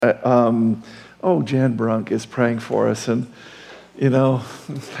Jan Brunk is praying for us, and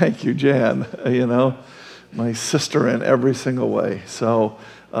thank you, Jan. My sister in every single way. So,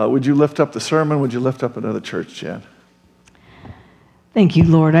 would you lift up the sermon? Would you lift up another church, Jan? Thank you,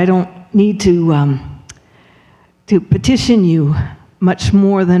 Lord. I don't need to petition you much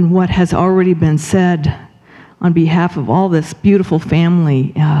more than what has already been said on behalf of all this beautiful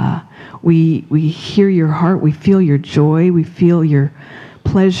family. We hear your heart, we feel your joy, we feel your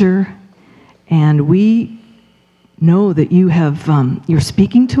pleasure, and we know that you have, you're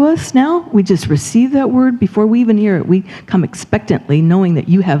speaking to us now. We just receive that word before we even hear it. We come expectantly, knowing that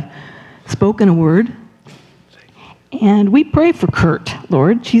you have spoken a word. And we pray for Kurt,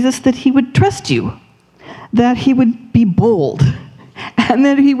 Lord Jesus, that he would trust you, that he would be bold, and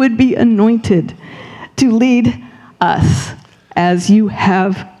that he would be anointed to lead us as you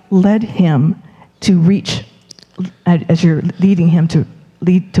have led him to reach, as you're leading him to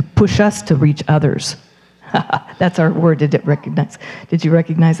push us to reach others. That's our word. Did you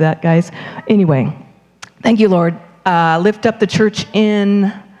recognize that, guys? Anyway, thank you, Lord. Lift up the church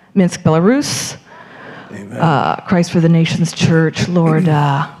in Minsk, Belarus. Amen. Christ for the Nations Church, Lord,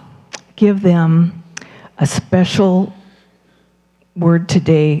 give them a special word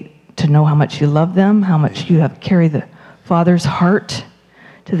today to know how much you love them, how much you have carried the Father's heart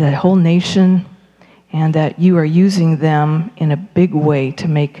to the whole nation, and that you are using them in a big way to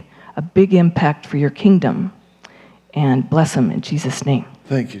make a big impact for your kingdom. And bless them in Jesus' name.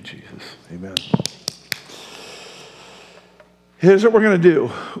 Thank you, Jesus. Amen. Here's what we're going to do.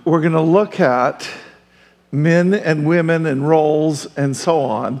 We're going to look at men and women and roles and so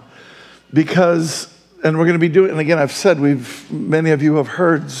on, and we're going to be doing, and again, I've said many of you have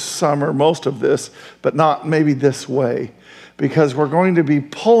heard some or most of this, but not maybe this way, because we're going to be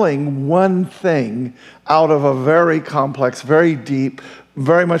pulling one thing out of a very complex, very deep,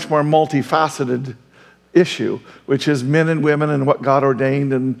 very much more multifaceted issue, which is men and women and what God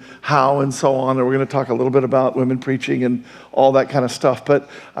ordained and how and so on. And we're going to talk a little bit about women preaching and all that kind of stuff. But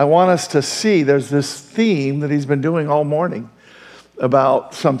I want us to see there's this theme that he's been doing all morning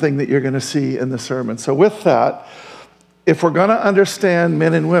about something that you're going to see in the sermon. So with that, if we're going to understand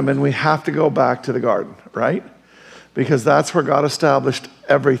men and women, we have to go back to the garden, right? Because that's where God established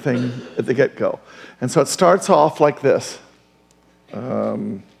everything at the get-go. And so it starts off like this.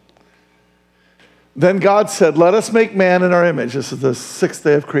 Then God said, let us make man in our image. This is the sixth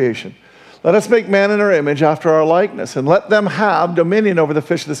day of creation. Let us make man in our image after our likeness, and let them have dominion over the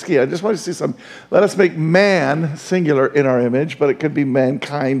fish of the sea. I just want you to see something. Let us make man, singular, in our image, but it could be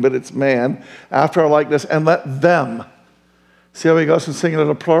mankind, but it's man, after our likeness, and let them. See how he goes from singular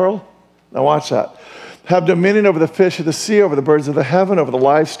to plural? Now watch that. Have dominion over the fish of the sea, over the birds of the heaven, over the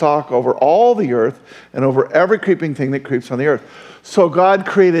livestock, over all the earth, and over every creeping thing that creeps on the earth. So God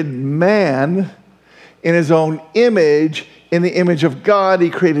created man in his own image. In the image of God, he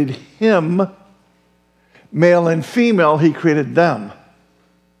created him. Male and female, he created them.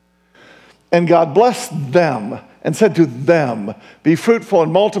 And God blessed them and said to them, be fruitful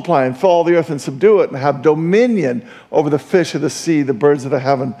and multiply and fill all the earth and subdue it and have dominion over the fish of the sea, the birds of the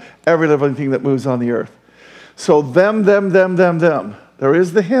heaven, every living thing that moves on the earth. So them. There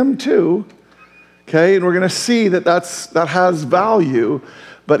is the him too, okay? And we're going to see that has value.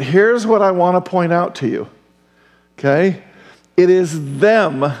 But here's what I want to point out to you, okay? It is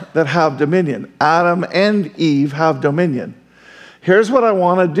them that have dominion. Adam and Eve have dominion. Here's what I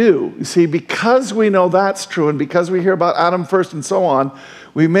want to do. You see, because we know that's true, and because we hear about Adam first and so on,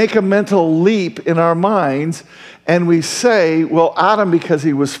 we make a mental leap in our minds, and we say, well, Adam, because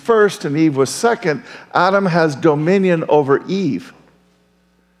he was first and Eve was second, Adam has dominion over Eve.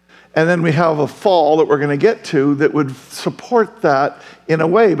 And then we have a fall that we're going to get to that would support that in a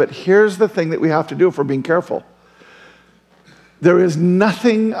way. But here's the thing that we have to do if we're being careful. There is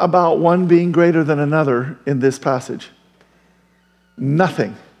nothing about one being greater than another in this passage.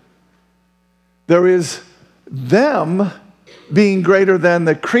 Nothing. There is them being greater than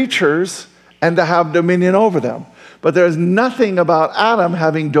the creatures and to have dominion over them. But there's nothing about Adam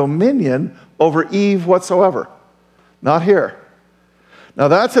having dominion over Eve whatsoever. Not here. Now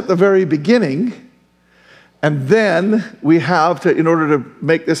that's at the very beginning. And then we have to, in order to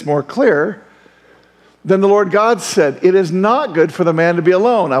make this more clear, then the Lord God said, it is not good for the man to be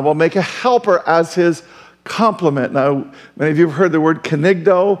alone. I will make a helper as his complement. Now, many of you have heard the word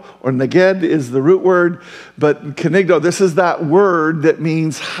kenigdo, or neged is the root word, but kenigdo, this is that word that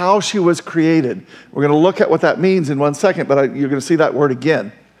means how she was created. We're going to look at what that means in 1 second, but you're going to see that word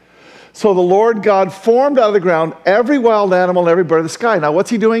again. So the Lord God formed out of the ground every wild animal and every bird of the sky. Now, what's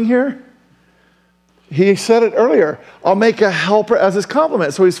he doing here? He said it earlier, I'll make a helper as his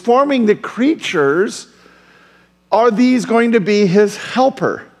complement. So he's forming the creatures. Are these going to be his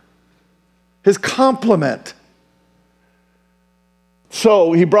helper, his complement?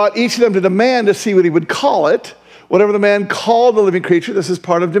 So he brought each of them to the man to see what he would call it. Whatever the man called the living creature, this is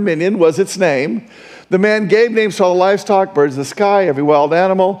part of dominion, was its name. The man gave names to all the livestock, birds of the sky, every wild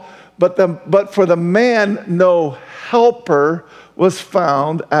animal. But for the man, no helper was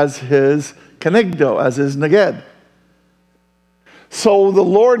found as his kenegdo, as his neged. So the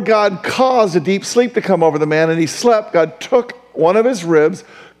Lord God caused a deep sleep to come over the man, and he slept. God took one of his ribs,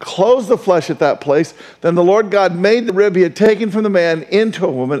 closed the flesh at that place. Then the Lord God made the rib he had taken from the man into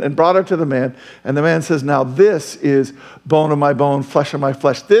a woman and brought her to the man. And the man says, now this is bone of my bone, flesh of my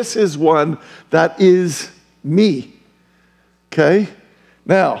flesh. This is one that is me. Okay?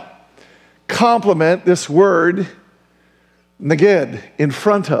 Now, complement this word, neged, in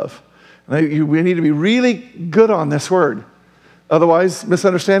front of. We need to be really good on this word. Otherwise,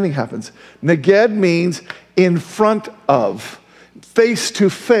 misunderstanding happens. Neged means in front of, face to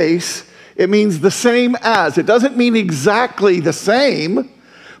face. It means the same as. It doesn't mean exactly the same,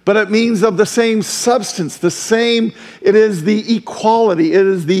 but it means of the same substance, the same. It is the equality. It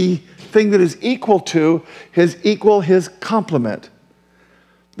is the thing that is equal to his complement.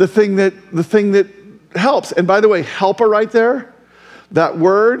 The thing that helps. And by the way, helper right there, that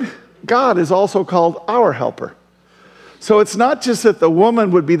word, God is also called our helper. So it's not just that the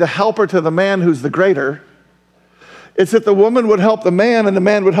woman would be the helper to the man who's the greater. It's that the woman would help the man and the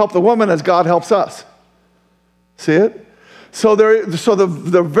man would help the woman as God helps us. See it? So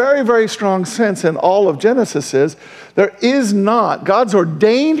the very, very strong sense in all of Genesis is there is not, God's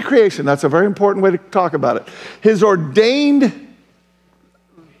ordained creation, that's a very important way to talk about it. His ordained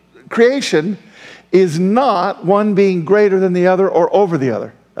creation is not one being greater than the other or over the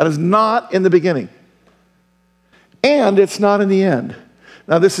other. That is not in the beginning. And it's not in the end.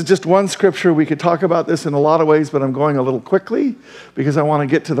 Now, this is just one scripture. We could talk about this in a lot of ways, but I'm going a little quickly because I want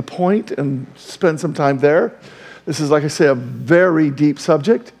to get to the point and spend some time there. This is, like I say, a very deep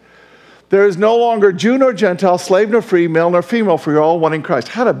subject. There is no longer Jew nor Gentile, slave nor free, male nor female, for you're all one in Christ.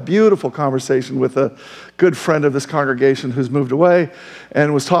 Had a beautiful conversation with a good friend of this congregation who's moved away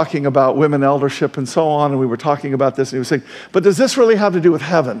and was talking about women eldership and so on, and we were talking about this, and he was saying, but does this really have to do with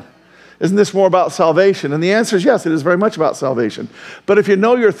heaven? Isn't this more about salvation? And the answer is yes, it is very much about salvation. But if you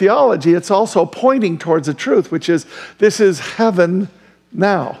know your theology, it's also pointing towards the truth, which is this is heaven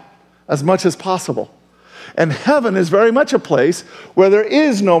now, as much as possible. And heaven is very much a place where there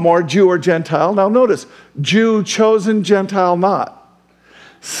is no more Jew or Gentile. Now notice, Jew chosen, Gentile not.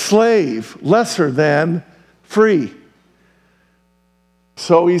 Slave, lesser than free.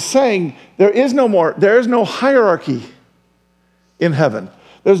 So he's saying there is no hierarchy in heaven.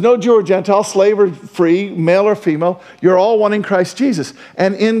 There's no Jew or Gentile, slave or free, male or female. You're all one in Christ Jesus.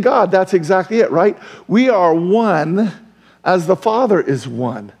 And in God, that's exactly it, right? We are one as the Father is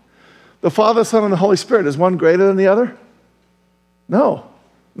one. The Father, Son, and the Holy Spirit, is one greater than the other? No,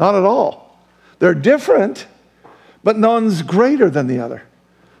 not at all. They're different, but none's greater than the other.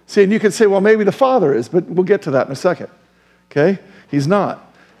 See, and you could say, well, maybe the Father is, but we'll get to that in a second. Okay? He's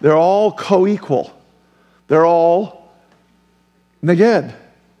not. They're all co-equal. They're all neged,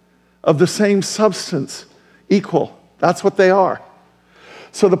 of the same substance, equal. That's what they are.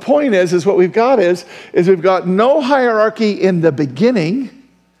 So the point is what we've got is we've got no hierarchy in the beginning,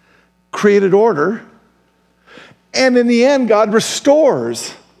 created order, and in the end, God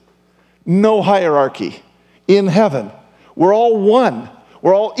restores no hierarchy in heaven. We're all one.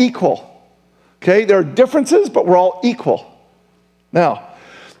 We're all equal. Okay? There are differences, but we're all equal. Now,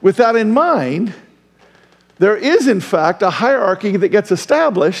 with that in mind, there is, in fact, a hierarchy that gets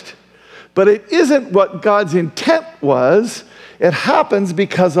established, but it isn't what God's intent was. It happens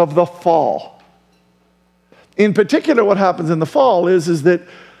because of the fall. In particular, what happens in the fall is that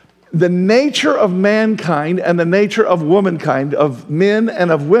the nature of mankind and the nature of womankind, of men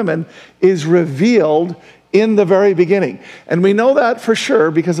and of women, is revealed in the very beginning. And we know that for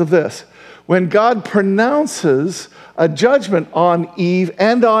sure because of this. When God pronounces a judgment on Eve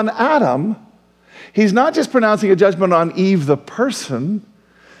and on Adam, he's not just pronouncing a judgment on Eve, the person,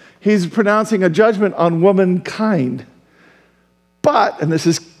 he's pronouncing a judgment on womankind. But, and this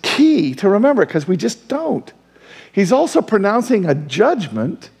is key to remember because we just don't, he's also pronouncing a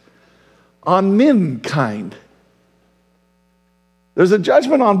judgment on mankind. There's a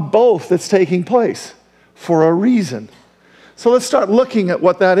judgment on both that's taking place for a reason. So let's start looking at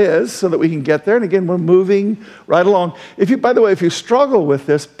what that is so that we can get there. And again, we're moving right along. By the way, if you struggle with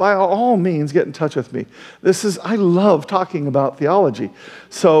this, by all means, get in touch with me. I love talking about theology.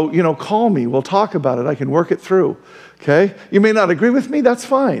 So, call me. We'll talk about it. I can work it through. Okay? You may not agree with me. That's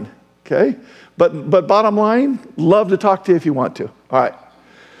fine. Okay? But bottom line, love to talk to you if you want to. All right.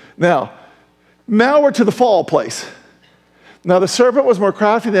 Now we're to the fall place. Now the serpent was more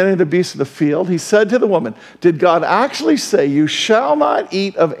crafty than any of the beasts of the field. He said to the woman, did God actually say, you shall not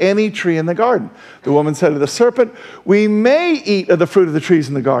eat of any tree in the garden? The woman said to the serpent, we may eat of the fruit of the trees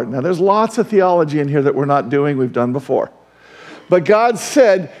in the garden. Now there's lots of theology in here that we're not doing, we've done before. But God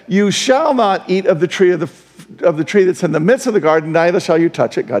said, you shall not eat of the tree that's in the midst of the garden, neither shall you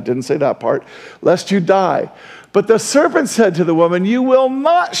touch it. God didn't say that part, lest you die. But the serpent said to the woman, you will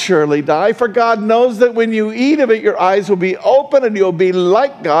not surely die, for God knows that when you eat of it, your eyes will be open and you'll be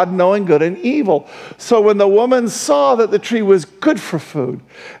like God, knowing good and evil. So when the woman saw that the tree was good for food,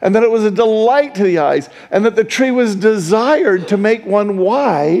 and that it was a delight to the eyes, and that the tree was desired to make one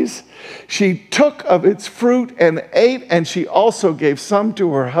wise, she took of its fruit and ate, and she also gave some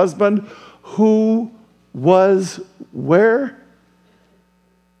to her husband, who was where?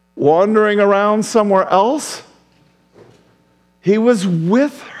 Wandering around somewhere else? He was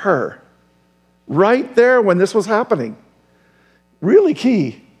with her right there when this was happening. Really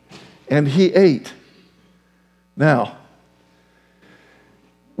key. And he ate. Now,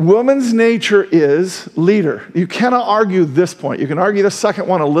 woman's nature is leader. You cannot argue this point. You can argue the second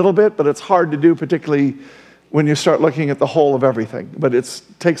one a little bit, but it's hard to do, particularly when you start looking at the whole of everything. But it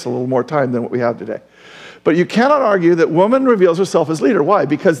takes a little more time than what we have today. But you cannot argue that woman reveals herself as leader. Why?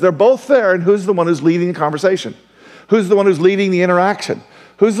 Because they're both there, and who's the one who's leading the conversation? Who's the one who's leading the interaction?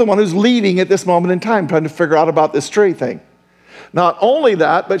 Who's the one who's leading at this moment in time, trying to figure out about this tree thing? Not only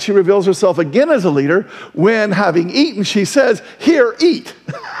that, but she reveals herself again as a leader when, having eaten, she says, here, eat.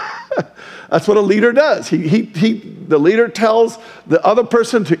 That's what a leader does. The leader tells the other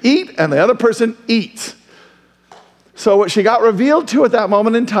person to eat, and the other person eats. So what she got revealed to at that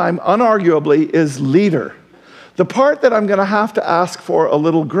moment in time, unarguably, is leader. The part that I'm going to have to ask for a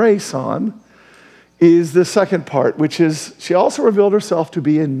little grace on is the second part, which is she also revealed herself to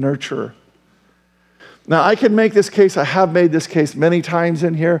be a nurturer. Now, I can make this case. I have made this case many times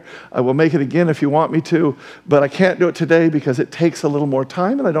in here. I will make it again if you want me to, but I can't do it today because it takes a little more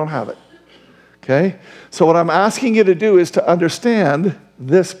time and I don't have it. Okay? So what I'm asking you to do is to understand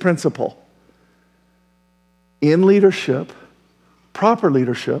this principle. In leadership, proper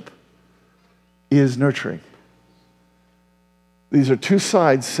leadership is nurturing. These are two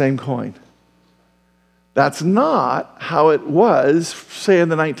sides, same coin. That's not how it was, say, in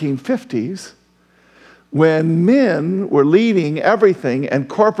the 1950s, when men were leading everything and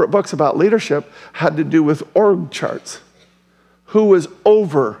corporate books about leadership had to do with org charts. Who was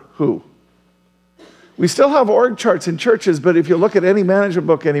over who? We still have org charts in churches, but if you look at any management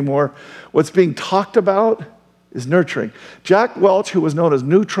book anymore, what's being talked about is nurturing. Jack Welch, who was known as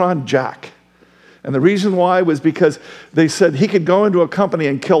Neutron Jack, and the reason why was because they said he could go into a company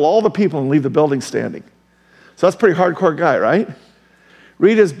and kill all the people and leave the building standing. So that's a pretty hardcore guy, right?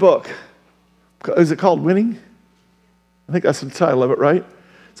 Read his book. Is it called Winning? I think that's the title of it, right?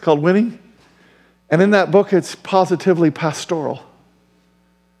 It's called Winning. And in that book, it's positively pastoral.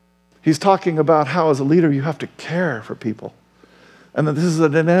 He's talking about how as a leader you have to care for people. And that this is a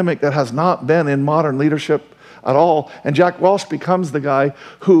dynamic that has not been in modern leadership at all. And Jack Welch becomes the guy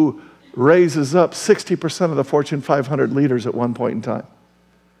who raises up 60% of the Fortune 500 leaders at one point in time.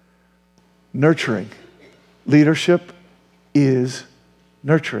 Nurturing. Leadership is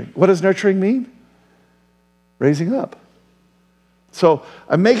nurturing. What does nurturing mean? Raising up. So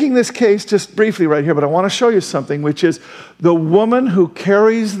I'm making this case just briefly right here, but I want to show you something, which is the woman who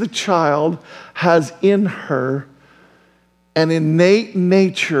carries the child has in her an innate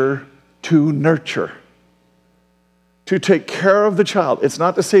nature to nurture, to take care of the child. It's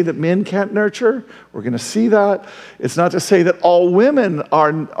not to say that men can't nurture. We're going to see that. It's not to say that all women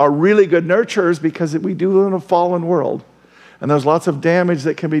are really good nurturers, because we do live in a fallen world. And there's lots of damage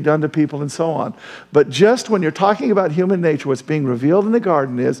that can be done to people and so on. But just when you're talking about human nature, what's being revealed in the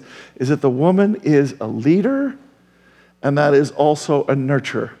garden is that the woman is a leader, and that is also a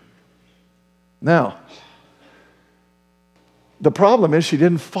nurturer. Now, the problem is she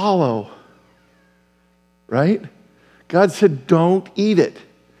didn't follow, right? God said, don't eat it.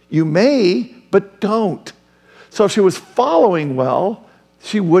 You may, but don't. So if she was following well,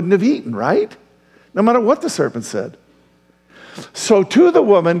 she wouldn't have eaten, right? No matter what the serpent said. So to the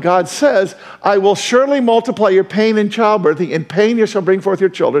woman, God says, I will surely multiply your pain in childbirth. In pain you shall bring forth your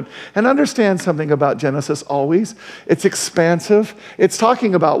children. And understand something about Genesis always. It's expansive. It's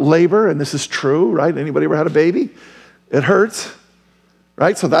talking about labor, and this is true, right? Anybody ever had a baby? It hurts,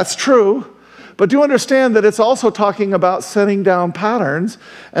 right? So that's true. But do understand that it's also talking about setting down patterns,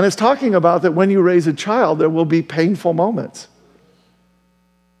 and it's talking about that when you raise a child, there will be painful moments.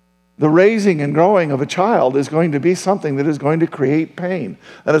 The raising and growing of a child is going to be something that is going to create pain.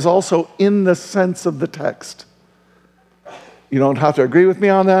 That is also in the sense of the text. You don't have to agree with me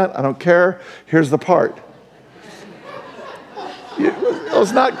on that. I don't care. Here's the part. It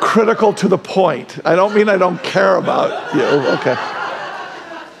was not critical to the point. I don't mean I don't care about you. Okay.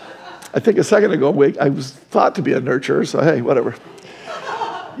 I think a second ago, I was thought to be a nurturer, so hey, whatever.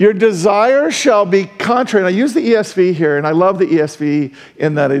 Your desire shall be contrary. And I use the ESV here, and I love the ESV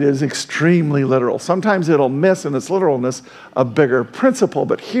in that it is extremely literal. Sometimes it'll miss in its literalness a bigger principle,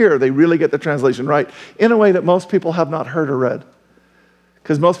 but here they really get the translation right in a way that most people have not heard or read.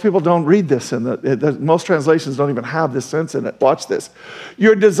 Because most people don't read this, most translations don't even have this sense in it. Watch this.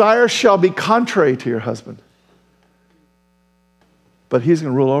 Your desire shall be contrary to your husband, but he's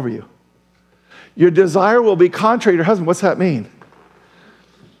going to rule over you. Your desire will be contrary to your husband. What's that mean?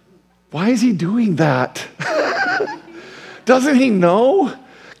 Why is he doing that? Doesn't he know?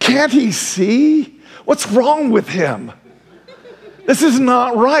 Can't he see? What's wrong with him? This is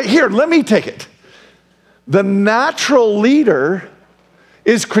not right. Here, let me take it. The natural leader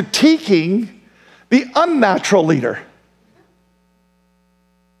is critiquing the unnatural leader.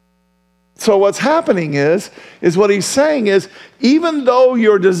 So what's happening is what he's saying is, even though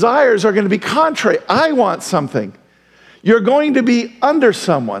your desires are going to be contrary, I want something, you're going to be under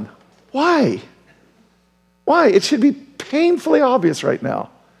someone. Why? Why? It should be painfully obvious right now.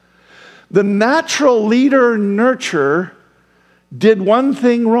 The natural leader nurturer did one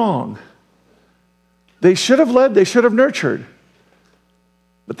thing wrong. They should have led, they should have nurtured,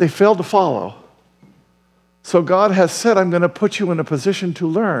 but they failed to follow. So God has said, I'm going to put you in a position to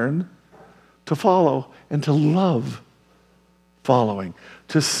learn, to follow, and to love following,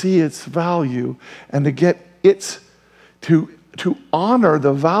 to see its value, and to get its, to honor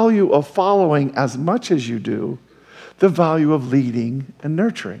the value of following as much as you do the value of leading and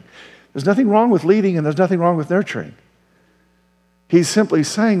nurturing. There's nothing wrong with leading, and there's nothing wrong with nurturing. He's simply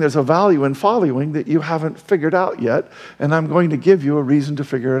saying there's a value in following that you haven't figured out yet, and I'm going to give you a reason to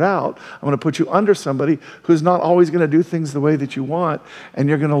figure it out. I'm going to put you under somebody who's not always going to do things the way that you want, and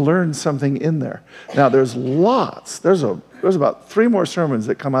you're going to learn something in there. Now, there's lots. There's about 3 more sermons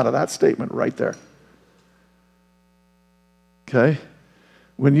that come out of that statement right there. Okay?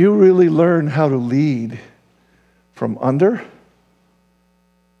 When you really learn how to lead from under,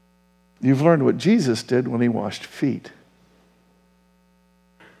 you've learned what Jesus did when he washed feet.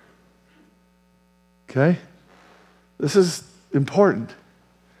 Okay? This is important.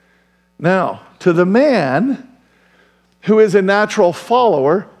 Now, to the man who is a natural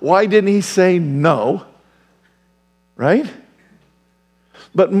follower, why didn't he say no? Right?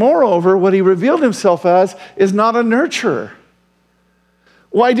 But moreover, what he revealed himself as is not a nurturer.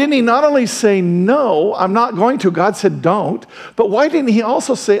 Why didn't he not only say no, I'm not going to, God said don't, but why didn't he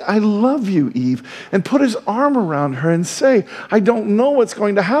also say, I love you, Eve, and put his arm around her and say, I don't know what's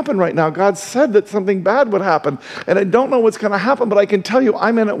going to happen right now. God said that something bad would happen, and I don't know what's going to happen, but I can tell you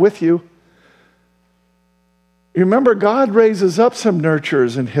I'm in it with you. You remember, God raises up some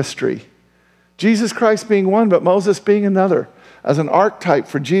nurturers in history, Jesus Christ being one, but Moses being another, as an archetype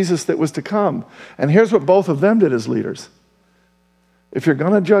for Jesus that was to come. And here's what both of them did as leaders. If you're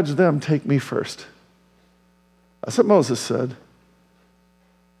going to judge them, take me first. That's what Moses said.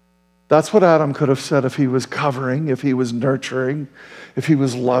 That's what Adam could have said if he was covering, if he was nurturing, if he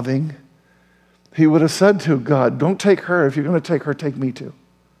was loving. He would have said to God, don't take her. If you're going to take her, take me too.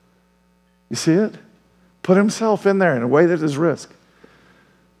 You see it? Put himself in there in a way that is risk.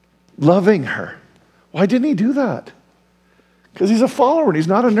 Loving her. Why didn't he do that? Because he's a follower and he's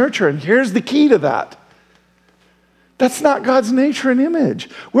not a nurturer. And here's the key to that. That's not God's nature and image.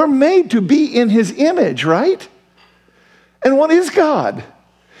 We're made to be in his image, right? And what is God?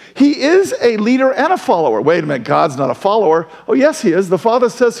 He is a leader and a follower. Wait a minute, God's not a follower. Oh, yes, he is. The Father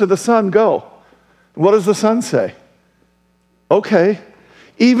says to the Son, go. What does the Son say? Okay.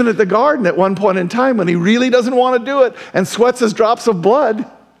 Even at the garden at one point in time when he really doesn't want to do it and sweats his drops of blood,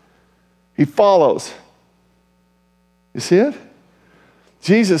 he follows. You see it?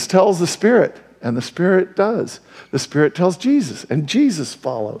 Jesus tells the Spirit, and the Spirit does. The Spirit tells Jesus, and Jesus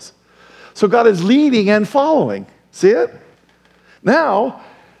follows. So God is leading and following. See it? Now,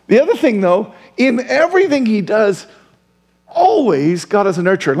 the other thing though, in everything he does, always God is a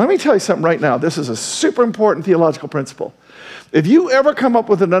nurturer. Let me tell you something right now. This is a super important theological principle. If you ever come up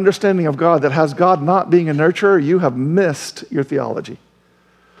with an understanding of God that has God not being a nurturer, you have missed your theology.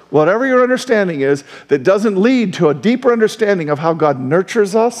 Whatever your understanding is that doesn't lead to a deeper understanding of how God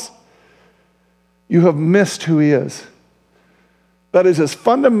nurtures us, you have missed who he is. That is as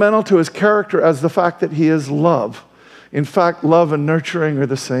fundamental to his character as the fact that he is love. In fact, love and nurturing are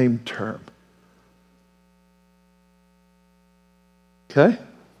the same term. Okay?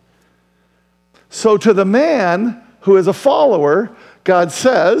 So to the man who is a follower, God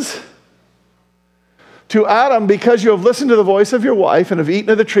says to Adam, because you have listened to the voice of your wife and have eaten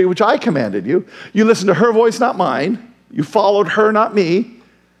of the tree which I commanded you, you listened to her voice, not mine. You followed her, not me.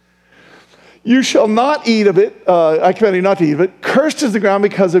 You shall not eat of it. I command you not to eat of it. Cursed is the ground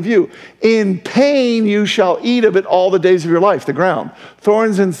because of you. In pain you shall eat of it all the days of your life, the ground.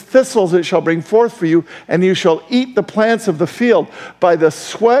 Thorns and thistles it shall bring forth for you, and you shall eat the plants of the field. By the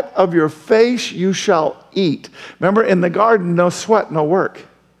sweat of your face you shall eat. Remember, in the garden, no sweat, no work.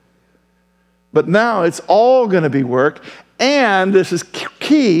 But now it's all going to be work. And this is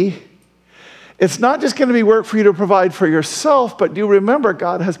key. It's not just going to be work for you to provide for yourself, but do remember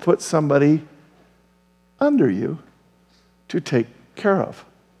God has put somebody under you to take care of.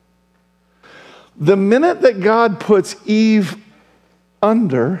 The minute that God puts Eve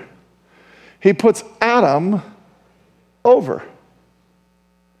under, he puts Adam over.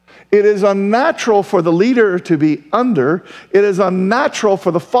 It is unnatural for the leader to be under. It is unnatural for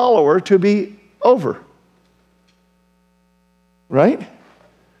the follower to be over. Right?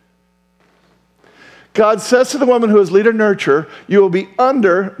 God says to the woman who is leader nurture, you will be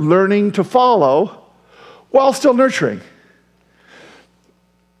under learning to follow while still nurturing.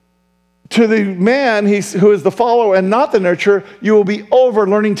 To the man who is the follower and not the nurturer, you will be over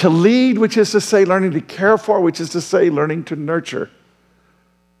learning to lead, which is to say learning to care for, which is to say learning to nurture,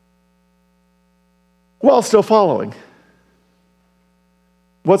 while still following.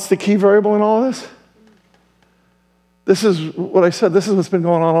 What's the key variable in all of this? This is what I said. This is what's been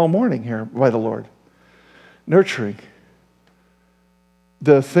going on all morning here by the Lord. Nurturing.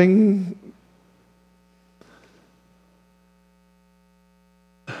 The thing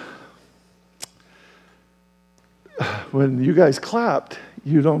when you guys clapped,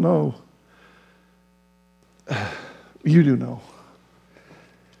 you don't know. You do know.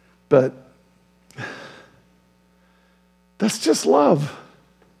 But that's just love.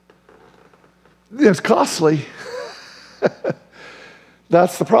 It's costly.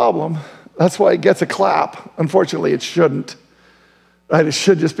 That's the problem. That's why it gets a clap. Unfortunately, it shouldn't. Right? It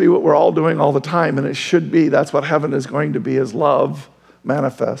should just be what we're all doing all the time, and it should be. That's what heaven is going to be, is love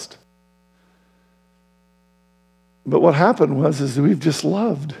manifest. But what happened was we've just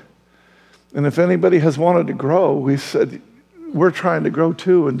loved. And if anybody has wanted to grow, we've said, we're trying to grow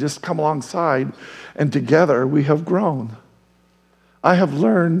too, and just come alongside, and together we have grown. I have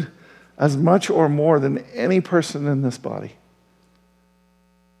learned as much or more than any person in this body.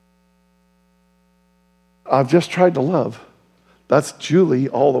 I've just tried to love. That's Julie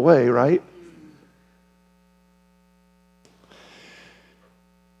all the way, right?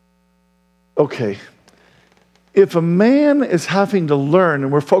 Okay. If a man is having to learn,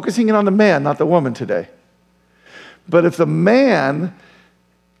 and we're focusing in on the man, not the woman today, but if the man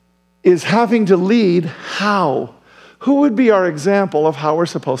is having to lead, how? Who would be our example of how we're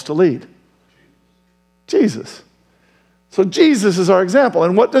supposed to lead? Jesus. So Jesus is our example.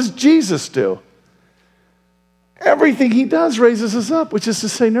 And what does Jesus do? Everything he does raises us up, which is to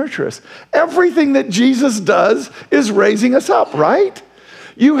say, nurture us. Everything that Jesus does is raising us up, right?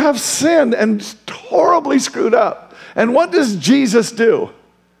 You have sinned and horribly screwed up. And what does Jesus do?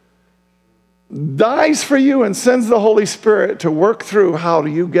 Dies for you and sends the Holy Spirit to work through how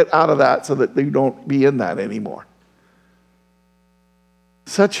do you get out of that so that you don't be in that anymore.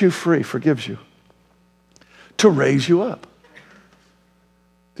 Sets you free, forgives you, to raise you up.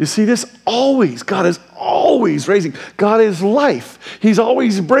 Do you see this? Always, God is always raising. God is life. He's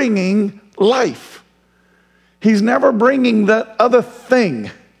always bringing life. He's never bringing that other thing.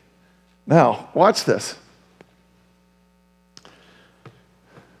 Now, watch this.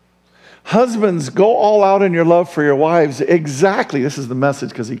 Husbands, go all out in your love for your wives. Exactly, this is the message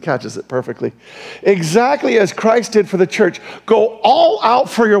because he catches it perfectly. Exactly as Christ did for the church. Go all out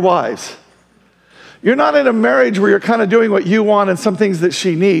for your wives. You're not in a marriage where you're kind of doing what you want and some things that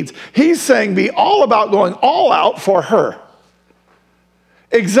she needs. He's saying be all about going all out for her.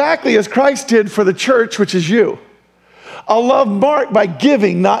 Exactly as Christ did for the church, which is you. A love marked by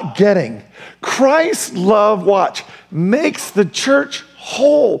giving, not getting. Christ's love, watch, makes the church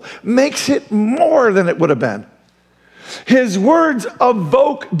whole, makes it more than it would have been. His words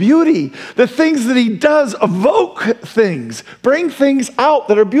evoke beauty. The things that he does evoke things, bring things out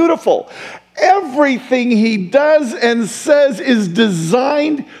that are beautiful. Everything he does and says is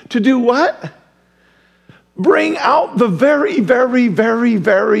designed to do what? Bring out the very, very, very,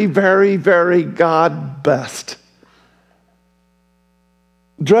 very, very, very God best.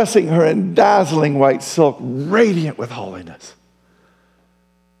 Dressing her in dazzling white silk, radiant with holiness.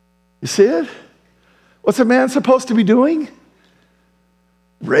 You see it? What's a man supposed to be doing?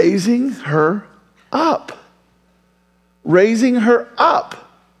 Raising her up. Raising her up.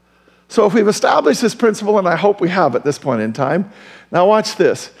 So if we've established this principle, and I hope we have at this point in time, now watch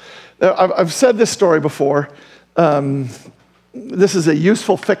this. I've said this story before. This is a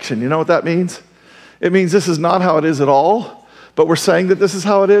useful fiction. You know what that means? It means this is not how it is at all, but we're saying that this is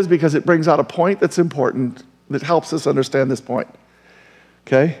how it is because it brings out a point that's important, that helps us understand this point.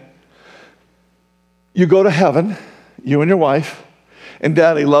 Okay? You go to heaven, you and your wife, and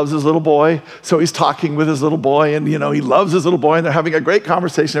daddy loves his little boy, so he's talking with his little boy, and he loves his little boy, and they're having a great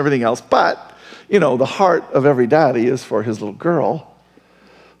conversation and everything else. But, the heart of every daddy is for his little girl.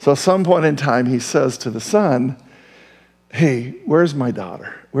 So at some point in time, he says to the son, hey, where's my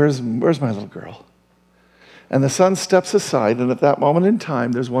daughter? Where's my little girl? And the son steps aside, and at that moment in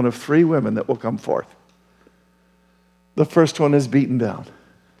time, there's one of three women that will come forth. The first one is beaten down.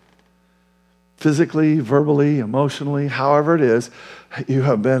 Physically, verbally, emotionally, however it is, you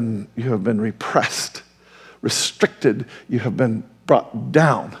have been repressed, restricted, you have been brought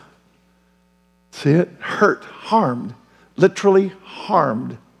down. See it? Hurt, harmed, literally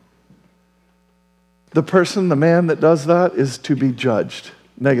harmed. The man that does that is to be judged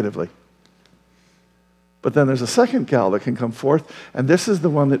negatively. But then there's a second gal that can come forth, and this is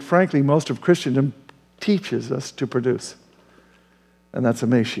the one that, frankly, most of Christendom teaches us to produce. And that's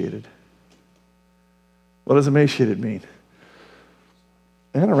emaciated. What does emaciated mean?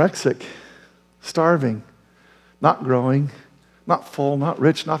 Anorexic, starving, not growing, not full, not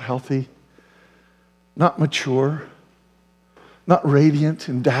rich, not healthy, not mature, not radiant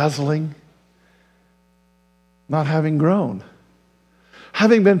and dazzling, not having grown.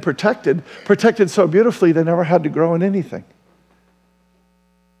 Having been protected so beautifully they never had to grow in anything.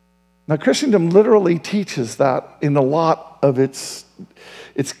 Now, Christendom literally teaches that in a lot of its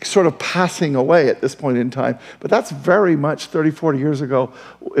sort of passing away at this point in time. But that's very much 30, 40 years ago.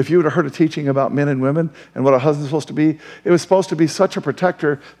 If you would have heard a teaching about men and women and what a husband's supposed to be, it was supposed to be such a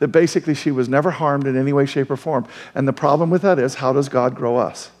protector that basically she was never harmed in any way, shape, or form. And the problem with that is, how does God grow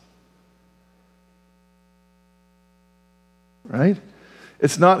us? Right?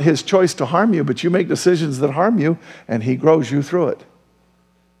 It's not his choice to harm you, but you make decisions that harm you, and he grows you through it.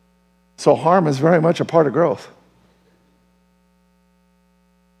 So harm is very much a part of growth.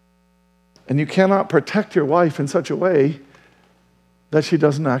 And you cannot protect your wife in such a way that she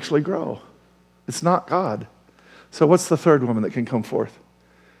doesn't actually grow. It's not God. So what's the third woman that can come forth?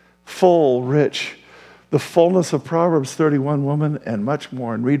 Full, rich, the fullness of Proverbs 31 woman and much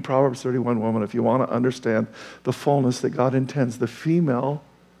more. And read Proverbs 31 woman if you want to understand the fullness that God intends the female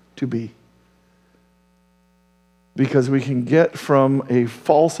to be. Because we can get from a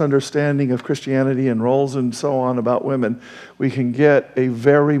false understanding of Christianity and roles and so on about women, we can get a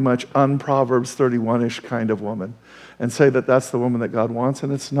very much un-Proverbs 31-ish kind of woman and say that that's the woman that God wants,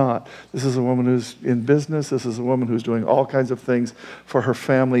 and it's not. This is a woman who's in business. This is a woman who's doing all kinds of things for her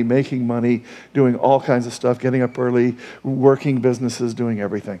family, making money, doing all kinds of stuff, getting up early, working businesses, doing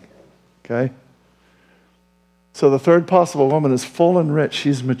everything. Okay? So the third possible woman is full and rich.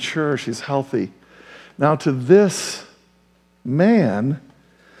 She's mature. She's healthy. Now to this man,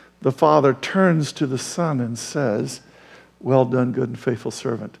 the father turns to the son and says, well done, good and faithful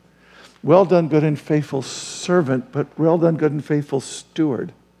servant. Well done, good and faithful servant, but well done, good and faithful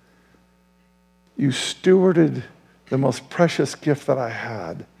steward. You stewarded the most precious gift that I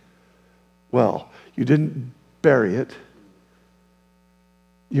had. Well, you didn't bury it.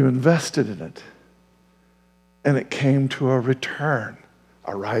 You invested in it. And it came to a return,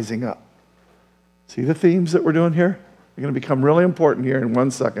 a rising up. See the themes that we're doing here? They're going to become really important here in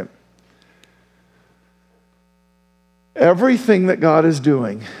 1 second. Everything that God is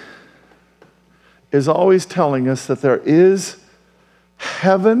doing is always telling us that there is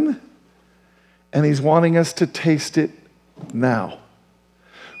heaven, and he's wanting us to taste it now.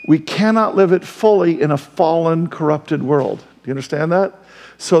 We cannot live it fully in a fallen, corrupted world. Do you understand that?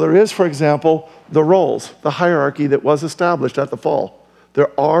 So there is, for example, the roles, the hierarchy that was established at the fall.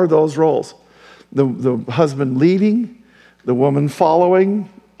 There are those roles. The husband leading, the woman following,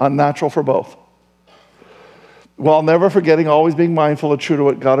 unnatural for both. While never forgetting, always being mindful of true to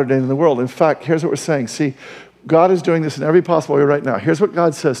what God ordained in the world. In fact, here's what we're saying. See, God is doing this in every possible way right now. Here's what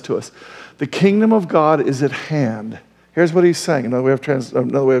God says to us. The kingdom of God is at hand. Here's what he's saying, another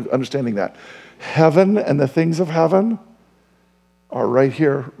way of understanding that. Heaven and the things of heaven are right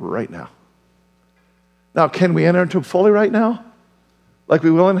here, right now. Now, can we enter into it fully right now? Like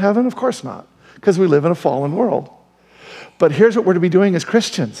we will in heaven? Of course not, because we live in a fallen world. But here's what we're to be doing as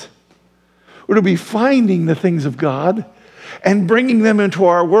Christians. We're to be finding the things of God and bringing them into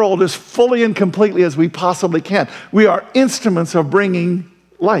our world as fully and completely as we possibly can. We are instruments of bringing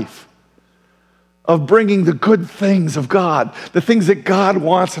life, of bringing the good things of God, the things that God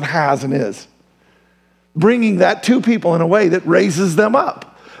wants and has and is. Bringing that to people in a way that raises them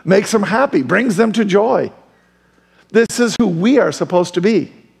up, makes them happy, brings them to joy. This is who we are supposed to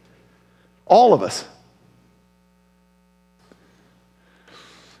be, all of us.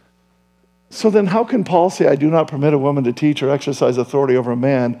 So then how can Paul say, I do not permit a woman to teach or exercise authority over a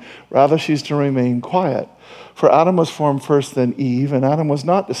man, rather she's to remain quiet? For Adam was formed first, then Eve, and Adam was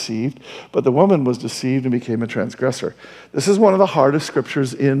not deceived, but the woman was deceived and became a transgressor. This is one of the hardest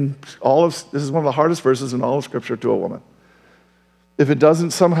scriptures this is one of the hardest verses in all of Scripture to a woman. If it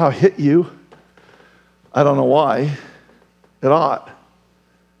doesn't somehow hit you, I don't know why, it ought.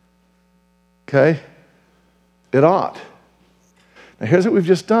 Okay? It ought. Now here's what we've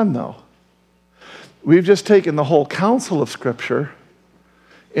just done though. We've just taken the whole counsel of Scripture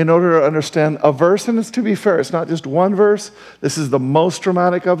in order to understand a verse, and it's, to be fair, it's not just one verse. This is the most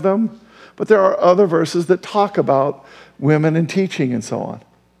dramatic of them, but there are other verses that talk about women and teaching and so on.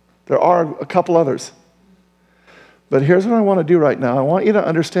 There are a couple others. But here's what I want to do right now. I want you to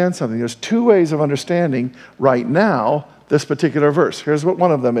understand something. There's two ways of understanding right now this particular verse. Here's what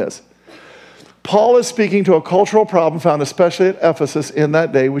one of them is. Paul is speaking to a cultural problem found especially at Ephesus in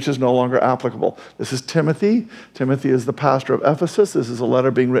that day, which is no longer applicable. This is Timothy. Timothy is the pastor of Ephesus. This is a letter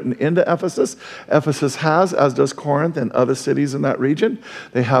being written into Ephesus. Ephesus has, as does Corinth and other cities in that region,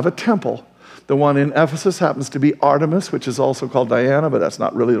 they have a temple. The one in Ephesus happens to be Artemis, which is also called Diana, but that's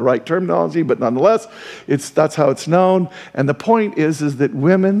not really the right terminology, but nonetheless, that's how it's known. And the point is that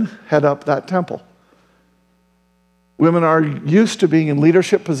women head up that temple. Women are used to being in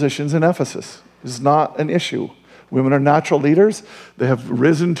leadership positions in Ephesus. It's not an issue. Women are natural leaders. They have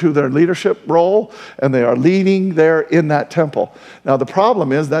risen to their leadership role, and they are leading there in that temple. Now, the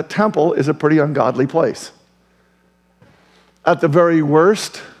problem is that temple is a pretty ungodly place. At the very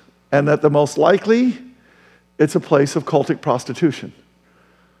worst, and at the most likely, it's a place of cultic prostitution.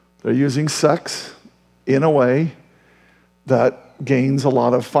 They're using sex in a way that gains a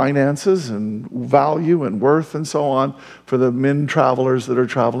lot of finances and value and worth and so on for the men travelers that are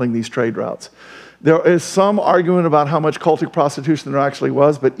traveling these trade routes. There is some argument about how much cultic prostitution there actually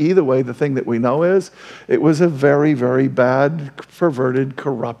was, but either way, the thing that we know is it was a very, very bad, perverted,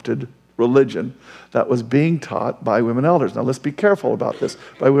 corrupted religion that was being taught by women elders. Now let's be careful about this,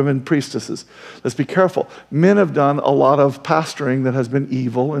 by women priestesses. Let's be careful. Men have done a lot of pastoring that has been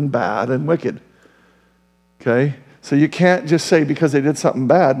evil and bad and wicked. Okay? So you can't just say because they did something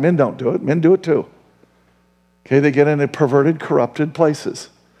bad, men don't do it. Men do it too. Okay? They get into perverted, corrupted places.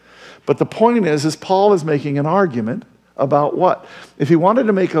 But the point is Paul is making an argument about what? If he wanted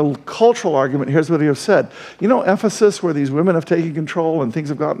to make a cultural argument, here's what he has said. You know, Ephesus, where these women have taken control and things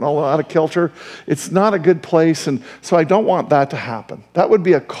have gotten all out of kilter, it's not a good place, and so I don't want that to happen. That would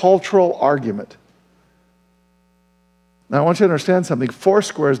be a cultural argument. Now, I want you to understand something.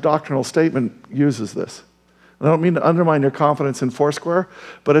 Foursquare's doctrinal statement uses this. I don't mean to undermine your confidence in Foursquare,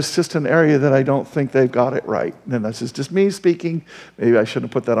 but it's just an area that I don't think they've got it right. And this is just me speaking. Maybe I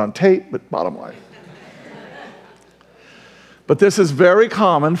shouldn't have put that on tape, but bottom line. But this is very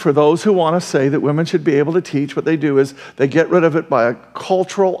common for those who want to say that women should be able to teach. What they do is they get rid of it by a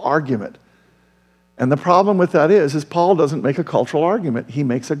cultural argument. And the problem with that is Paul doesn't make a cultural argument. He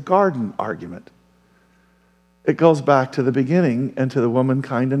makes a garden argument. It goes back to the beginning and to the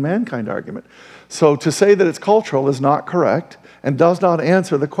womankind and mankind argument. So to say that it's cultural is not correct and does not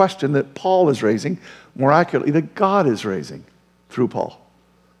answer the question that Paul is raising, more accurately, that God is raising through Paul.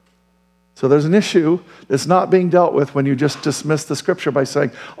 So there's an issue that's not being dealt with when you just dismiss the Scripture by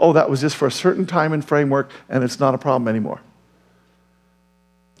saying, oh, that was just for a certain time and framework and it's not a problem anymore.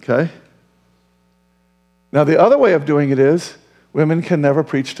 Okay? Now the other way of doing it is women can never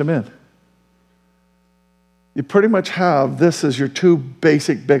preach to men. You pretty much have this as your two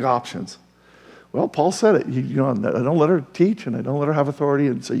basic big options. Well, Paul said it. I don't let her teach and I don't let her have authority,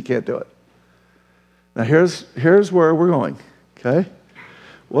 and so you can't do it. Now here's where we're going, okay?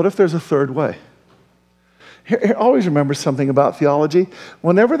 What if there's a third way? Always remember something about theology.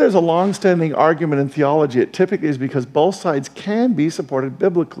 Whenever there's a long-standing argument in theology, it typically is because both sides can be supported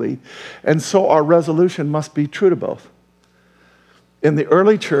biblically, and so our resolution must be true to both. In the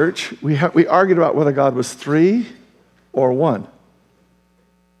early church, we argued about whether God was three or one.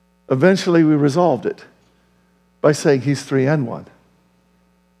 Eventually, we resolved it by saying he's three and one.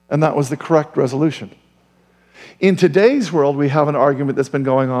 And that was the correct resolution. In today's world, we have an argument that's been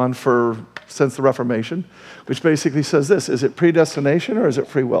going on since the Reformation, which basically says this: is it predestination or is it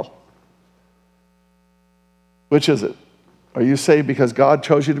free will? Which is it? Are you saved because God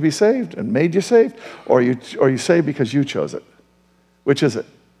chose you to be saved and made you saved? Or are you saved because you chose it? Which is it?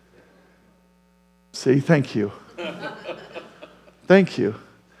 See, thank you. Thank you.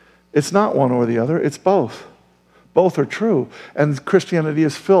 It's not one or the other, it's both. Both are true. And Christianity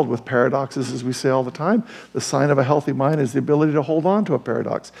is filled with paradoxes, as we say all the time. The sign of a healthy mind is the ability to hold on to a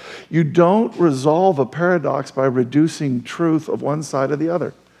paradox. You don't resolve a paradox by reducing truth of one side or the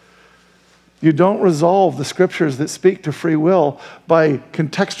other. You don't resolve the scriptures that speak to free will by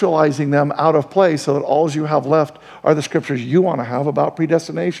contextualizing them out of place so that all you have left are the scriptures you want to have about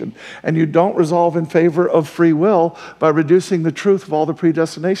predestination. And you don't resolve in favor of free will by reducing the truth of all the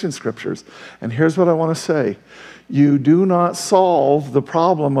predestination scriptures. And here's what I want to say. You do not solve the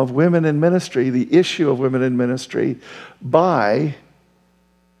problem of women in ministry, the issue of women in ministry, by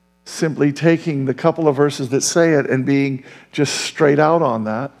simply taking the couple of verses that say it and being just straight out on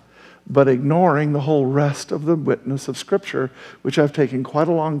that, but ignoring the whole rest of the witness of Scripture, which I've taken quite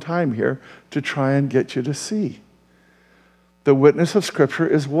a long time here to try and get you to see. The witness of Scripture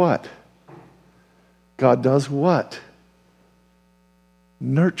is what? God does what?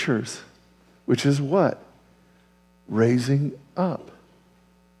 Nurtures, which is what? Raising up.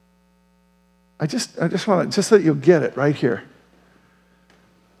 I just want to, just so that you'll get it right here.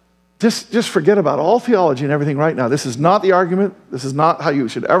 Just forget about all theology and everything right now. This is not the argument. This is not how you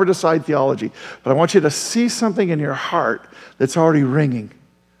should ever decide theology. But I want you to see something in your heart that's already ringing.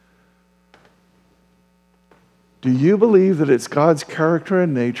 Do you believe that it's God's character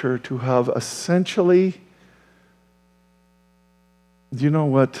and nature to have essentially, do you know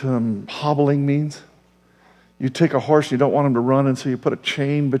what hobbling means? You take a horse and you don't want him to run, and so you put a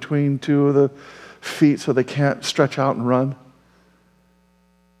chain between two of the feet so they can't stretch out and run.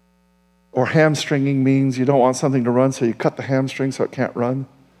 Or hamstringing means you don't want something to run, so you cut the hamstring so it can't run.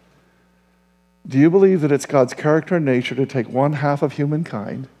 Do you believe that it's God's character and nature to take one half of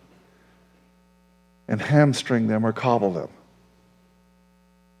humankind and hamstring them or cobble them?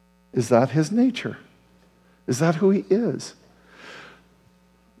 Is that his nature? Is that who he is?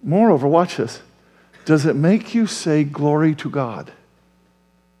 Moreover, watch this. Does it make you say glory to God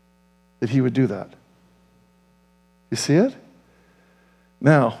that he would do that? You see it?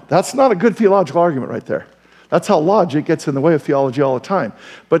 Now, that's not a good theological argument right there. That's how logic gets in the way of theology all the time.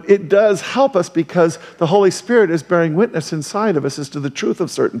 But it does help us because the Holy Spirit is bearing witness inside of us as to the truth of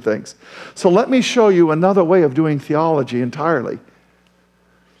certain things. So let me show you another way of doing theology entirely.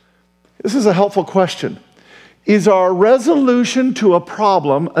 This is a helpful question. Is our resolution to a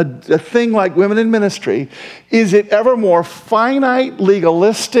problem, a thing like women in ministry, is it ever more finite,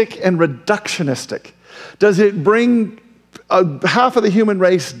 legalistic, and reductionistic? Does it bring half of the human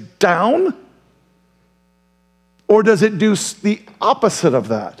race down? Or does it do the opposite of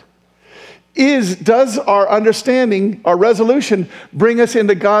that? Does our understanding, our resolution, bring us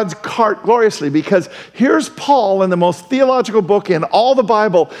into God's cart gloriously? Because here's Paul in the most theological book in all the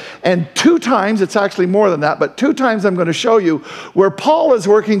Bible, and 2 times, it's actually more than that, but 2 times I'm going to show you where Paul is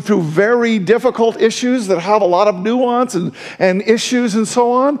working through very difficult issues that have a lot of nuance and issues and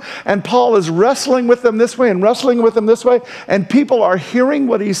so on, and Paul is wrestling with them this way and wrestling with them this way, and people are hearing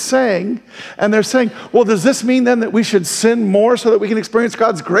what he's saying, and they're saying, well, does this mean then that we should sin more so that we can experience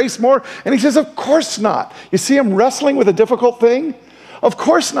God's grace more? And he says, of course not. You see him wrestling with a difficult thing? Of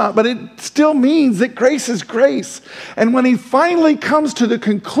course not, but it still means that grace is grace. And when he finally comes to the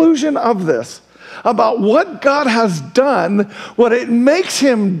conclusion of this, about what God has done, what it makes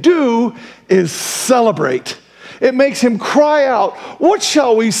him do is celebrate. It makes him cry out, what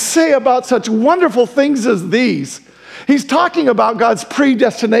shall we say about such wonderful things as these? He's talking about God's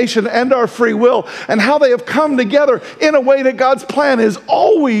predestination and our free will and how they have come together in a way that God's plan is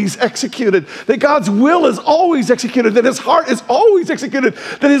always executed, that God's will is always executed, that his heart is always executed,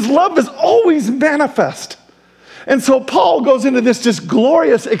 that his love is always manifest. And so Paul goes into this just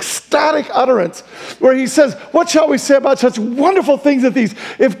glorious, ecstatic utterance where he says, what shall we say about such wonderful things as these?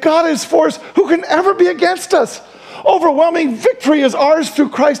 If God is for us, who can ever be against us? Overwhelming victory is ours through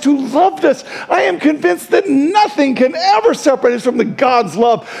Christ who loved us. I am convinced that nothing can ever separate us from the God's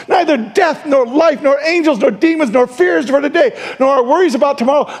love. Neither death, nor life, nor angels, nor demons, nor fears for today, nor our worries about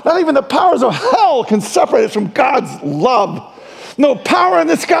tomorrow. Not even the powers of hell can separate us from God's love. No power in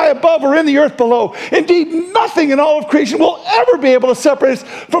the sky above or in the earth below. Indeed, nothing in all of creation will ever be able to separate us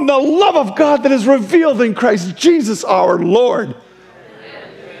from the love of God that is revealed in Christ Jesus our Lord.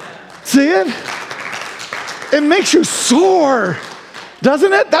 See it? It makes you soar,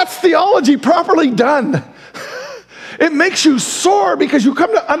 doesn't it? That's theology properly done. It makes you soar because you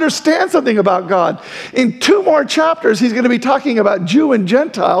come to understand something about God. In 2 more chapters, he's going to be talking about Jew and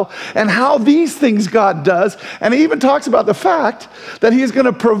Gentile and how these things God does. And he even talks about the fact that he's going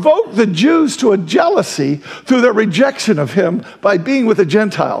to provoke the Jews to a jealousy through their rejection of him by being with the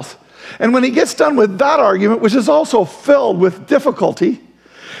Gentiles. And when he gets done with that argument, which is also filled with difficulty,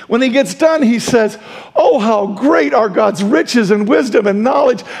 when he gets done, he says, oh, how great are God's riches and wisdom and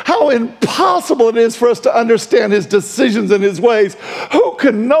knowledge, how impossible it is for us to understand his decisions and his ways. Who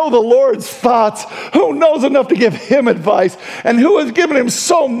can know the Lord's thoughts? Who knows enough to give him advice? And who has given him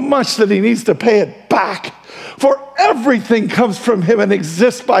so much that he needs to pay it back? For everything comes from him and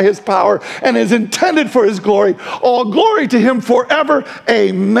exists by his power and is intended for his glory. All glory to him forever.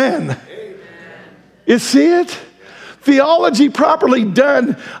 Amen. You see it? Theology properly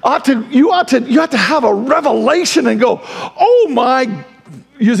done you have to have a revelation and go, oh my,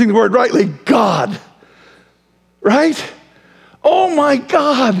 using the word rightly, God, right? Oh my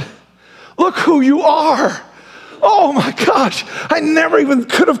God, look who you are. Oh my gosh, I never even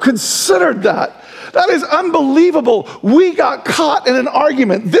could have considered that. That is unbelievable. We got caught in an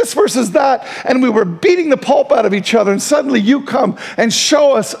argument, this versus that, and we were beating the pulp out of each other, and suddenly you come and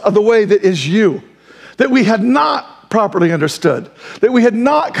show us the way that is you, that we had not properly understood, that we had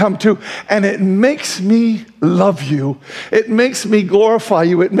not come to, and it makes me love you. It makes me glorify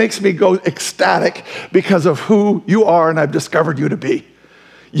you. It makes me go ecstatic because of who you are and I've discovered you to be.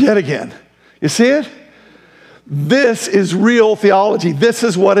 Yet again. You see it? This is real theology. This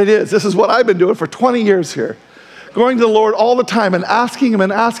is what it is. This is what I've been doing for 20 years here. Going to the Lord all the time and asking him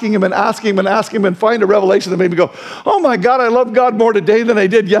and asking him and asking him and asking him and find a revelation that made me go, oh my God, I love God more today than I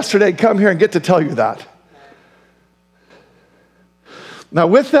did yesterday. Come here and get to tell you that. Now,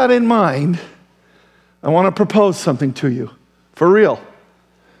 with that in mind, I want to propose something to you, for real.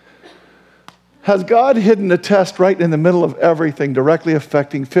 Has God hidden a test right in the middle of everything, directly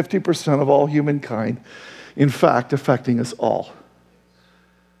affecting 50% of all humankind, in fact, affecting us all?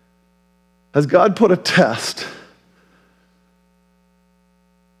 Has God put a test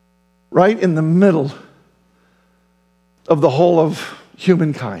right in the middle of the whole of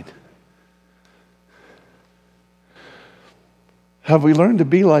humankind? Have we learned to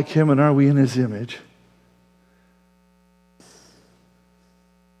be like him, and are we in his image?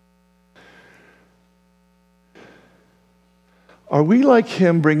 Are we like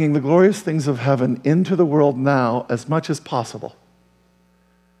him, bringing the glorious things of heaven into the world now as much as possible?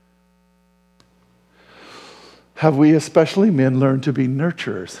 Have we, especially men, learned to be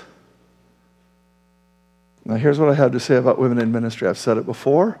nurturers? Now, here's what I have to say about women in ministry. I've said it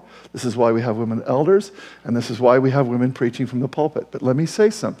before. This is why we have women elders, and this is why we have women preaching from the pulpit. But let me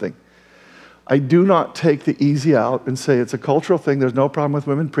say something. I do not take the easy out and say it's a cultural thing. There's no problem with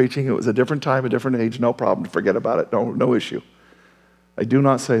women preaching. It was a different time, a different age. No problem. Forget about it. No issue. I do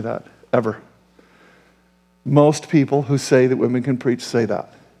not say that, ever. Most people who say that women can preach say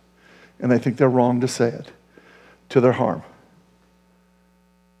that. And I think they're wrong to say it, to their harm.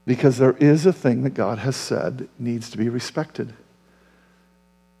 Because there is a thing that God has said needs to be respected.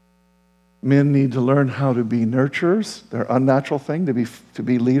 Men need to learn how to be nurturers. They're an unnatural thing to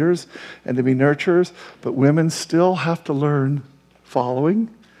be leaders and to be nurturers. But women still have to learn following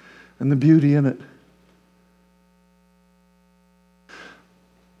and the beauty in it.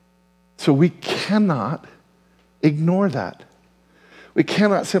 So we cannot ignore that. We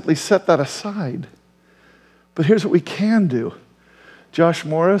cannot simply set that aside. But here's what we can do. Josh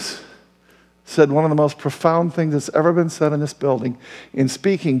Morris said one of the most profound things that's ever been said in this building in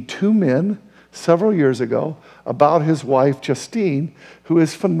speaking to men several years ago about his wife, Justine, who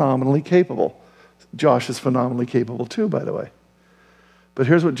is phenomenally capable. Josh is phenomenally capable too, by the way. But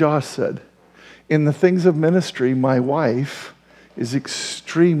here's what Josh said. In the things of ministry, my wife is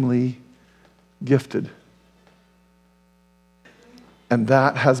extremely gifted. And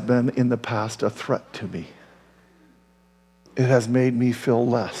that has been in the past a threat to me. It has made me feel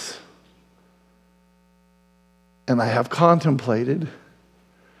less. And I have contemplated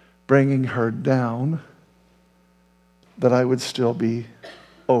bringing her down that I would still be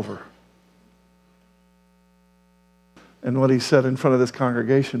over. And what he said in front of this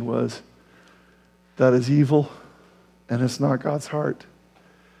congregation was, that is evil, and it's not God's heart.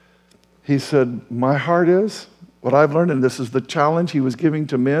 He said, my heart is, what I've learned, and this is the challenge he was giving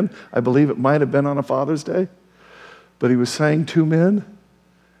to men. I believe it might have been on a Father's Day, but he was saying to men,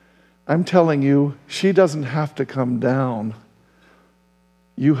 I'm telling you, she doesn't have to come down.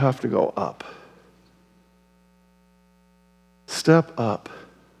 You have to go up. Step up.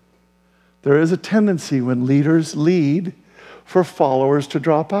 There is a tendency when leaders lead for followers to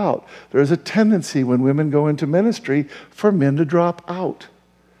drop out. There is a tendency when women go into ministry for men to drop out.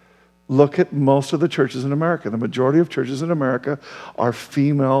 Look at most of the churches in America. The majority of churches in America are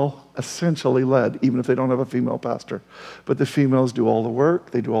female essentially led, even if they don't have a female pastor. But the females do all the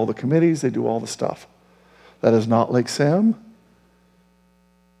work, they do all the committees, they do all the stuff. That is not Lake Sam.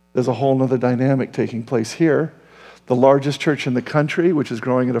 There's a whole other dynamic taking place here. The largest church in the country, which is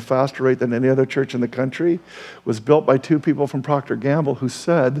growing at a faster rate than any other church in the country, was built by two people from Procter & Gamble who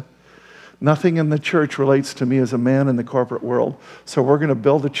said, nothing in the church relates to me as a man in the corporate world, so we're going to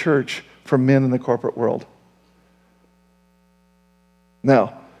build a church for men in the corporate world.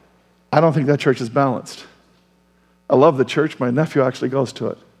 Now, I don't think that church is balanced. I love the church. My nephew actually goes to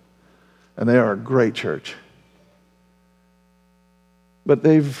it, and they are a great church. But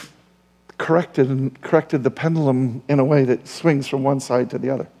they've corrected the pendulum in a way that swings from one side to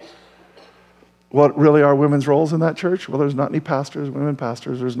the other. What really are women's roles in that church? Well, there's not any pastors, women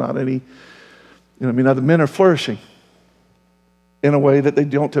pastors. There's not any, the men are flourishing in a way that they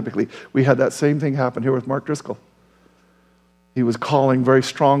don't typically. We had that same thing happen here with Mark Driscoll. He was calling very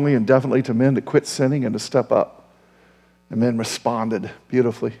strongly and definitely to men to quit sinning and to step up. And men responded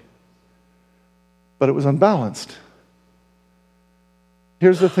beautifully. But it was unbalanced.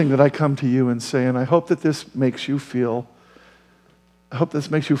 Here's the thing that I come to you and say, and I hope that this makes you fall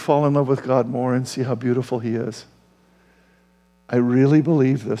in love with God more and see how beautiful He is. I really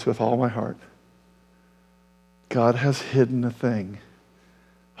believe this with all my heart. God has hidden a thing,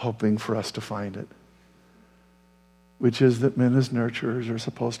 hoping for us to find it, which is that men as nurturers are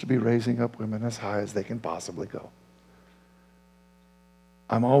supposed to be raising up women as high as they can possibly go.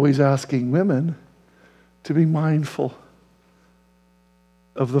 I'm always asking women to be mindful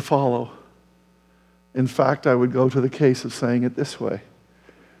of the follow. In fact, I would go to the case of saying it this way.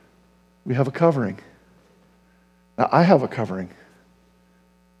 We have a covering. Now, I have a covering.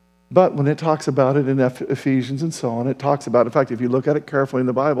 But when it talks about it in Ephesians and so on, it talks about, in fact, if you look at it carefully in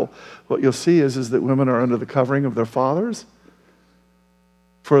the Bible, what you'll see is that women are under the covering of their fathers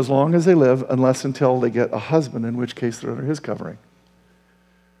for as long as they live, unless until they get a husband, in which case they're under his covering.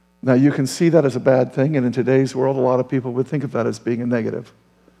 Now, you can see that as a bad thing, and in today's world, a lot of people would think of that as being a negative.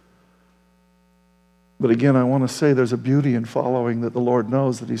 But again, I want to say there's a beauty in following that the Lord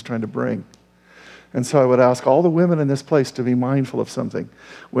knows that He's trying to bring. And so I would ask all the women in this place to be mindful of something.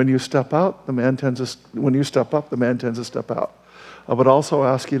 When you step out, when you step up, the man tends to step out. I would also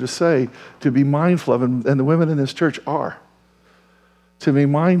ask you to be mindful of, and the women in this church are, to be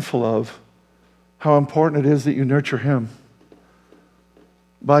mindful of how important it is that you nurture him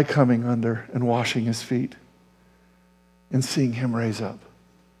by coming under and washing his feet and seeing him raise up.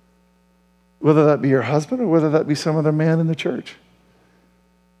 Whether that be your husband or whether that be some other man in the church.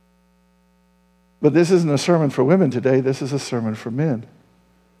 But this isn't a sermon for women today. This is a sermon for men.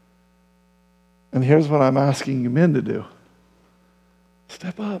 And here's what I'm asking you men to do.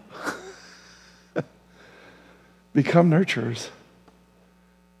 Step up. Become nurturers.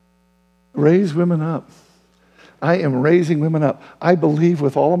 Raise women up. I am raising women up. I believe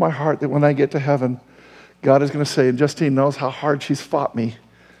with all of my heart that when I get to heaven, God is going to say, and Justine knows how hard she's fought me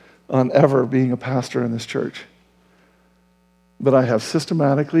on ever being a pastor in this church. But I have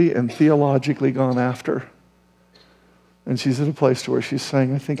systematically and theologically gone after. And she's at a place to where she's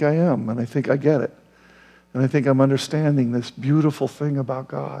saying, I think I am, and I think I get it. And I think I'm understanding this beautiful thing about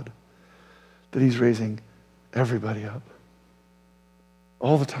God, that he's raising everybody up.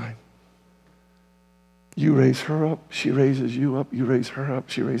 All the time. You raise her up, she raises you up, you raise her up,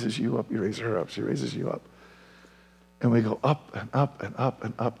 she raises you up, you raise her up, she raises you up. And we go up and up and up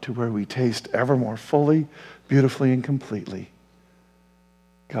and up to where we taste ever more fully, beautifully, and completely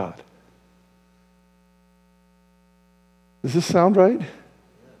God. Does this sound right?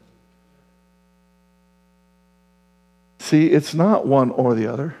 See, it's not one or the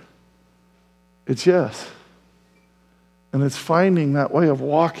other. It's yes. And it's finding that way of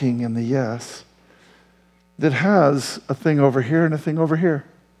walking in the yes that has a thing over here and a thing over here.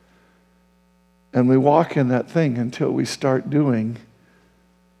 And we walk in that thing until we start doing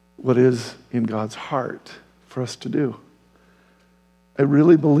what is in God's heart for us to do. I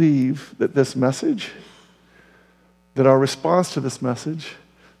really believe that this message that our response to this message,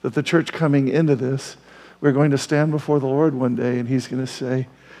 that the church coming into this, we're going to stand before the Lord one day and he's going to say,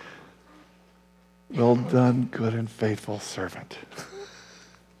 well done, good and faithful servant.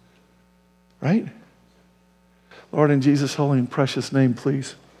 Right? Lord, in Jesus' holy and precious name,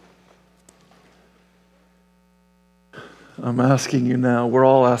 please. I'm asking you now, we're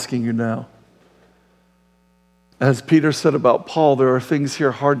all asking you now. As Peter said about Paul, there are things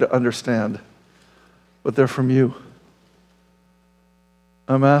here hard to understand, but they're from you.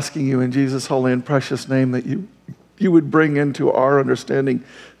 I'm asking you in Jesus' holy and precious name that you would bring into our understanding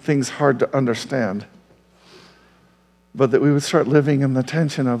things hard to understand, but that we would start living in the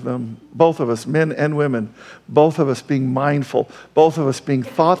tension of them, both of us, men and women, both of us being mindful, both of us being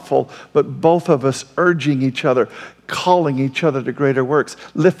thoughtful, but both of us urging each other, calling each other to greater works,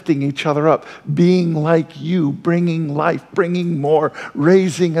 lifting each other up, being like you, bringing life, bringing more,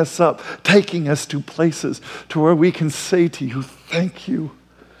 raising us up, taking us to places to where we can say to you, thank you.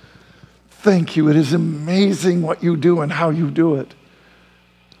 Thank you. It is amazing what you do and how you do it.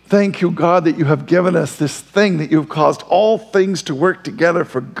 Thank you, God, that you have given us this thing, that you have caused all things to work together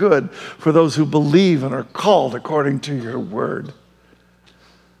for good for those who believe and are called according to your word.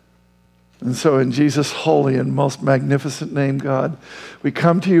 And so in Jesus' holy and most magnificent name, God, we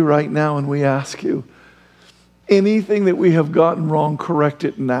come to you right now and we ask you, anything that we have gotten wrong, correct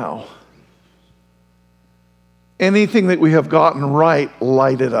it now. Anything that we have gotten right,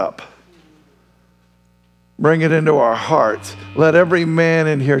 light it up. Bring it into our hearts. Let every man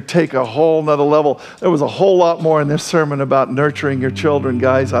in here take a whole nother level. There was a whole lot more in this sermon about nurturing your children,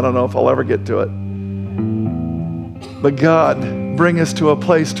 guys. I don't know if I'll ever get to it. But God, bring us to a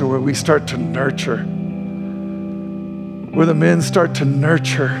place to where we start to nurture. Where the men start to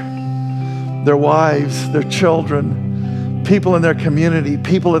nurture their wives, their children, people in their community,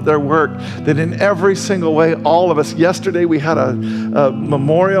 people at their work, that in every single way, all of us. Yesterday we had a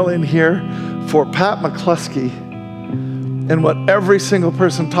memorial in here for Pat McCluskey, and what every single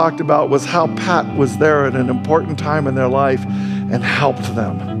person talked about was how Pat was there at an important time in their life and helped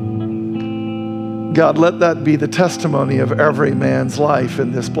them. God, let that be the testimony of every man's life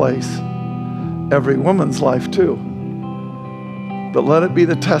in this place, every woman's life too. But let it be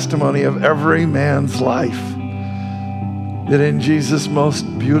the testimony of every man's life, that in Jesus' most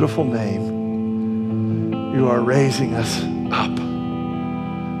beautiful name, you are raising us up.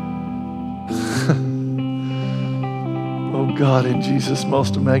 Oh God, in Jesus'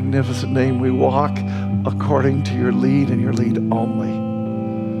 most magnificent name, we walk according to your lead and your lead only.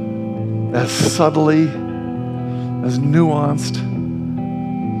 As subtly, as nuanced,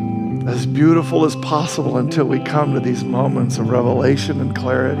 as beautiful as possible until we come to these moments of revelation and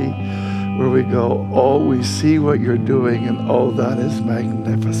clarity where we go, oh, we see what you're doing, and oh, that is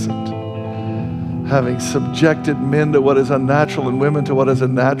magnificent. Having subjected men to what is unnatural and women to what is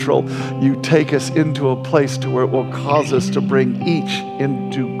unnatural, you take us into a place to where it will cause us to bring each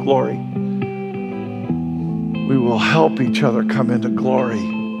into glory. We will help each other come into glory.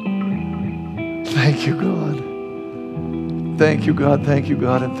 Thank you, God. Thank you, God. Thank you,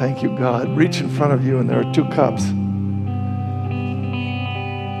 God. And thank you, God. Reach in front of you, and there are 2 cups.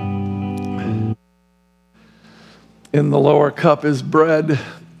 In the lower cup is bread.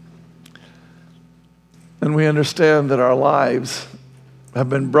 And we understand that our lives have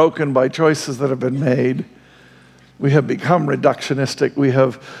been broken by choices that have been made. We have become reductionistic. We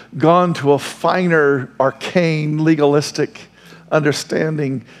have gone to a finer, arcane, legalistic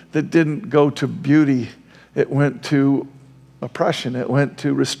understanding that didn't go to beauty. It went to oppression. It went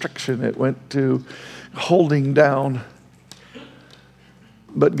to restriction. It went to holding down.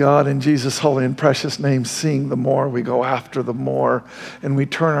 But God, in Jesus' holy and precious name, seeing the more, we go after the more, and we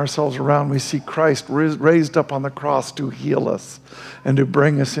turn ourselves around. We see Christ raised up on the cross to heal us and to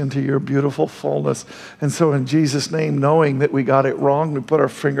bring us into your beautiful fullness. And so in Jesus' name, knowing that we got it wrong, we put our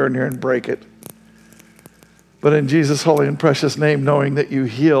finger in here and break it. But in Jesus' holy and precious name, knowing that you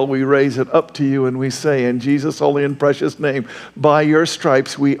heal, we raise it up to you and we say, in Jesus' holy and precious name, by your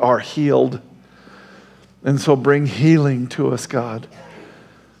stripes we are healed. And so bring healing to us, God.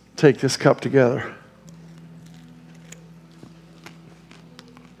 Take this cup together.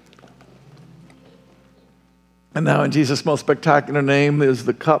 And now in Jesus' most spectacular name is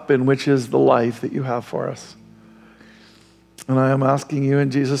the cup in which is the life that you have for us. And I am asking you in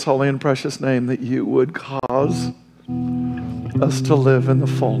Jesus' holy and precious name that you would cause us to live in the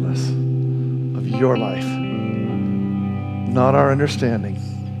fullness of your life. Not our understanding,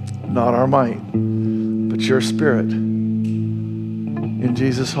 not our might, but your spirit. In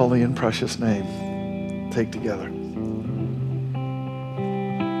Jesus' holy and precious name, take together.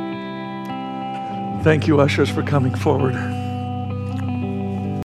 Thank you, ushers, for coming forward.